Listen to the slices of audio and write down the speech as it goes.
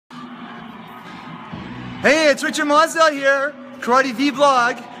Hey, it's Richard Mosdell here, Karate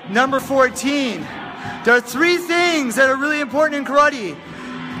vblog number 14. There are 3 things that are really important in karate.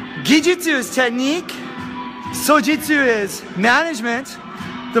 Gijutsu is technique, Sojitsu is management.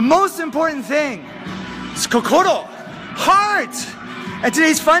 The most important thing is kokoro, heart. And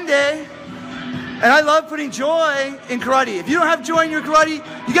today's fun day, and I love putting joy in karate. If you don't have joy in your karate,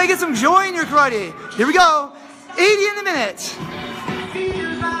 you gotta get some joy in your karate. Here we go, 80 in a minute.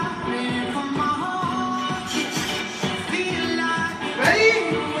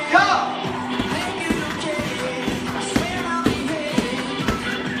 Ready? Go!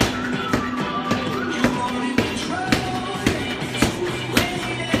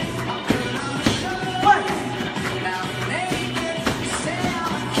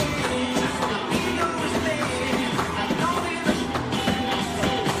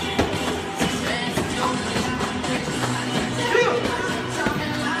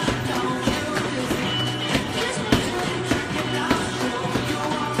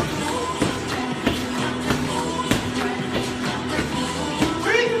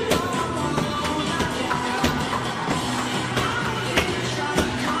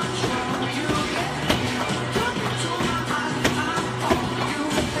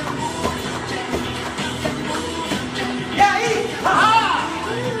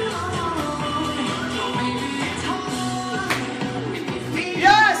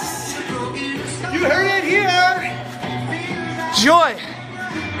 You heard it here. Joy.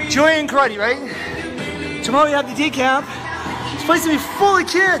 Joy in karate, right? Tomorrow we have the D camp. This place will be full of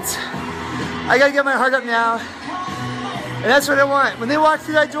kids. I gotta get my heart up now. And that's what I want. When they walk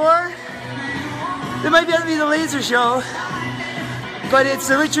through that door, they might be able to be the laser show, but it's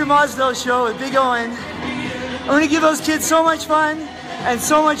the Richard Mosdell show with Big Owen. I'm gonna give those kids so much fun and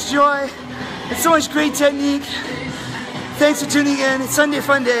so much joy and so much great technique. Thanks for tuning in. It's Sunday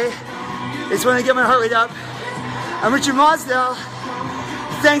Fun Day. It's when I get my heart rate up. I'm Richard Mosdell.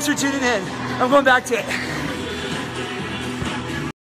 Thanks for tuning in. I'm going back to it.